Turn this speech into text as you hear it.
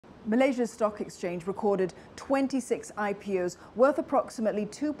Malaysia's stock exchange recorded 26 IPOs worth approximately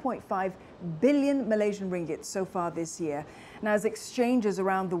 2.5 billion Malaysian ringgit so far this year. Now, as exchanges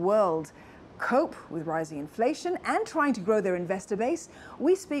around the world cope with rising inflation and trying to grow their investor base,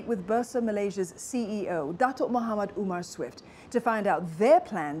 we speak with Bursa Malaysia's CEO, Datuk Muhammad Umar Swift, to find out their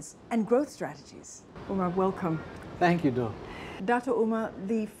plans and growth strategies. Umar, welcome. Thank you, Dawn. Datuk Umar,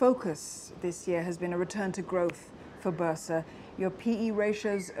 the focus this year has been a return to growth for Bursa. Your PE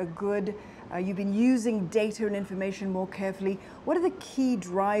ratios are good. You've been using data and information more carefully. What are the key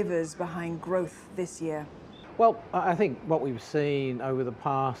drivers behind growth this year? Well, I think what we've seen over the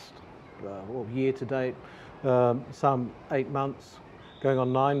past year to date, some 8 months, going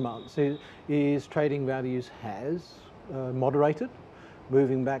on 9 months, is trading values has moderated,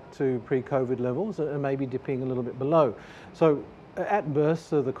 moving back to pre-COVID levels and maybe dipping a little bit below. So at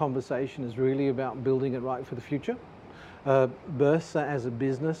Bursa, the conversation is really about building it right for the future. Bursa as a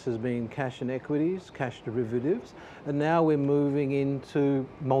business has been cash and equities, cash derivatives, and now we're moving into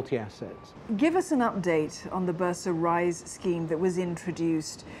multi-assets. Give us an update on the Bursa Rise scheme that was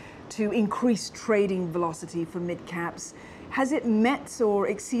introduced to increase trading velocity for mid-caps. Has it met or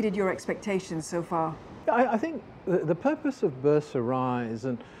exceeded your expectations so far? I think the purpose of Bursa Rise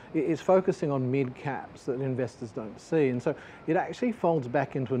is focusing on mid-caps that investors don't see. And so it actually folds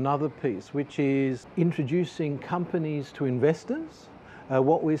back into another piece, which is introducing companies to investors.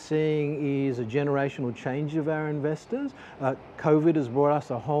 What we're seeing is a generational change of our investors. COVID has brought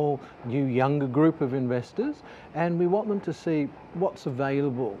us a whole new younger group of investors, and we want them to see what's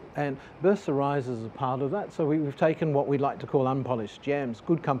available. And Bursa Rise is a part of that. So we've taken what we'd like to call unpolished gems,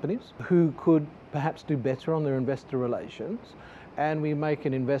 good companies who could perhaps do better on their investor relations, and we make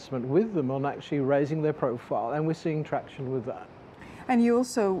an investment with them on actually raising their profile, and we're seeing traction with that. And you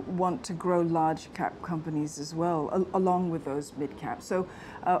also want to grow large cap companies as well, along with those mid caps. So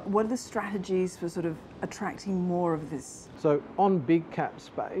what are the strategies for sort of attracting more of this? So on big cap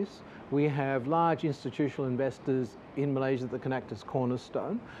space, we have large institutional investors in Malaysia that can act as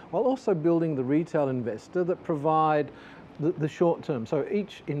cornerstone, while also building the retail investor that provide the short term. So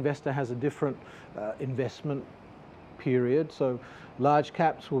each investor has a different investment period. So large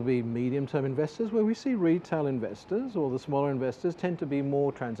caps will be medium-term investors, where we see retail investors or the smaller investors tend to be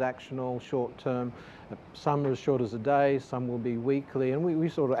more transactional, short-term. Some are as short as a day, some will be weekly, and we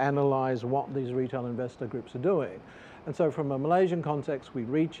sort of analyze what these retail investor groups are doing. And so from a Malaysian context, we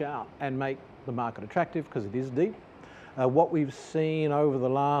reach out and make the market attractive because it is deep. What we've seen over the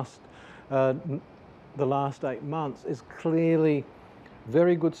last 8 months is clearly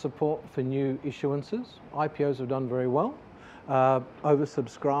very good support for new issuances. IPOs have done very well,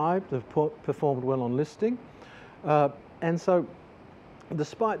 oversubscribed, have performed well on listing. And so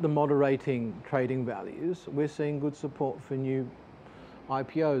despite the moderating trading values, we're seeing good support for new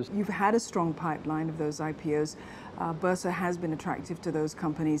IPOs. You've had a strong pipeline of those IPOs. Bursa has been attractive to those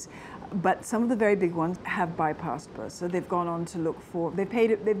companies, but some of the very big ones have bypassed Bursa. They've gone on to look for, they've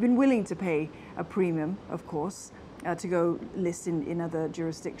been willing to pay a premium, of course, to go list in other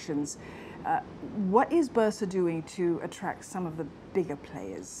jurisdictions. What is Bursa doing to attract some of the bigger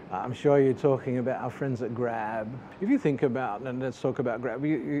players? I'm sure you're talking about our friends at Grab. If you think about, and let's talk about Grab,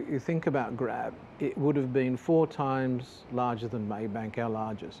 you think about Grab, it would have been 4 times larger than Maybank, our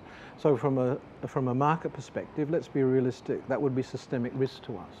largest. So from a market perspective, let's be realistic, that would be systemic risk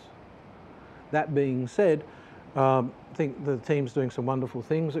to us. That being said, I think the team's doing some wonderful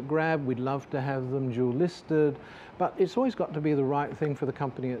things at Grab. We'd love to have them dual listed, but it's always got to be the right thing for the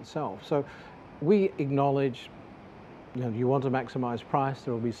company itself. So we acknowledge, you want to maximize price,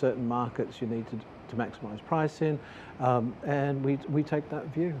 there will be certain markets you need to maximize price in, and we take that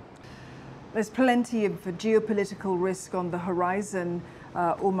view. There's plenty of geopolitical risk on the horizon,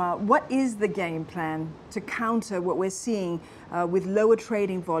 Umar. What is the game plan to counter what we're seeing with lower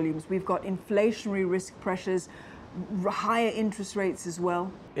trading volumes? We've got inflationary risk pressures, higher interest rates as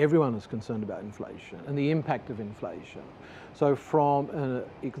well. Everyone is concerned about inflation and the impact of inflation. So from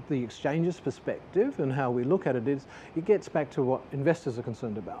the exchange's perspective and how we look at it is, it gets back to what investors are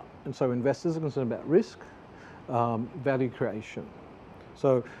concerned about. And so investors are concerned about risk, value creation.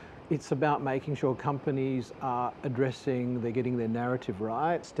 So it's about making sure companies are they're getting their narrative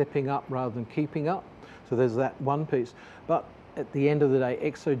right, stepping up rather than keeping up. So there's that one piece. But at the end of the day,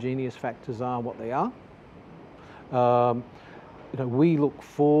 exogenous factors are what they are. We look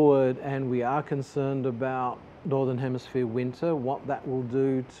forward and we are concerned about Northern Hemisphere winter, what that will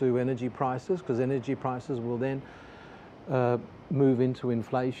do to energy prices, because energy prices will then move into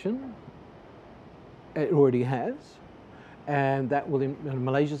inflation. It already has. And that will,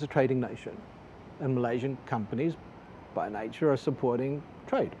 Malaysia's a trading nation, and Malaysian companies by nature are supporting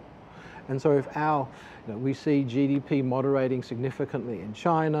trade. And so if we see GDP moderating significantly in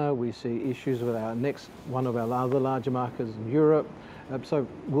China, we see issues with one of our other larger markets in Europe. So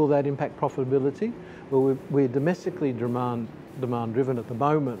will that impact profitability? Well, we're domestically demand driven at the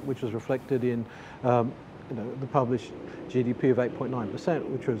moment, which was reflected in the published GDP of 8.9%,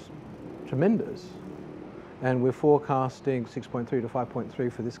 which was tremendous. And we're forecasting 6.3 to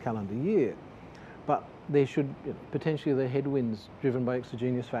 5.3 for this calendar year. But there should potentially the headwinds driven by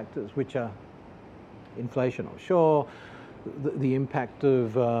exogenous factors, which are inflation offshore, the impact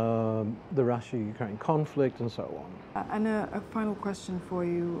of the Russia-Ukraine conflict, and so on. And a final question for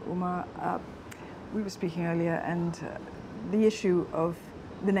you, Umar. We were speaking earlier, and the issue of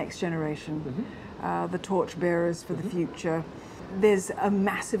the next generation, the torchbearers for the future. There's a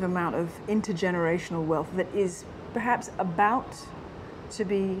massive amount of intergenerational wealth that is perhaps about to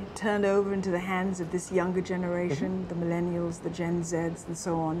be turned over into the hands of this younger generation, the millennials, the Gen Zs, and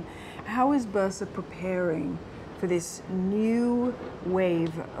so on. How is Bursa preparing for this new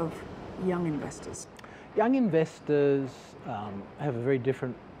wave of young investors? Young investors have a very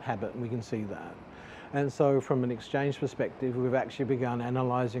different habit, and we can see that. And so from an exchange perspective, we've actually begun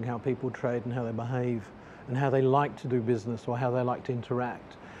analysing how people trade and how they behave and how they like to do business or how they like to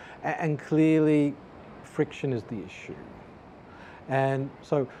interact. And clearly, friction is the issue. And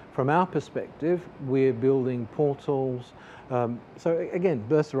so from our perspective, we're building portals. So again,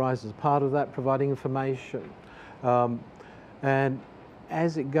 Bursa Rise is part of that, providing information. And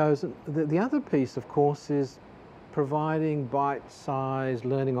as it goes, the other piece, of course, is providing bite-sized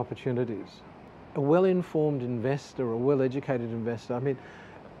learning opportunities. A well-informed investor, a well-educated investor, I mean,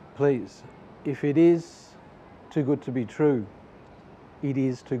 please, if it is too good to be true, it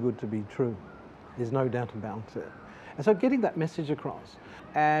is too good to be true. There's no doubt about it. And so getting that message across.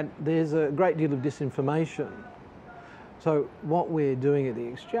 And there's a great deal of disinformation. So what we're doing at the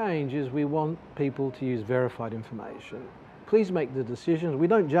exchange is we want people to use verified information. Please make the decisions. We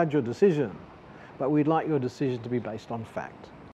don't judge your decision, but we'd like your decision to be based on fact.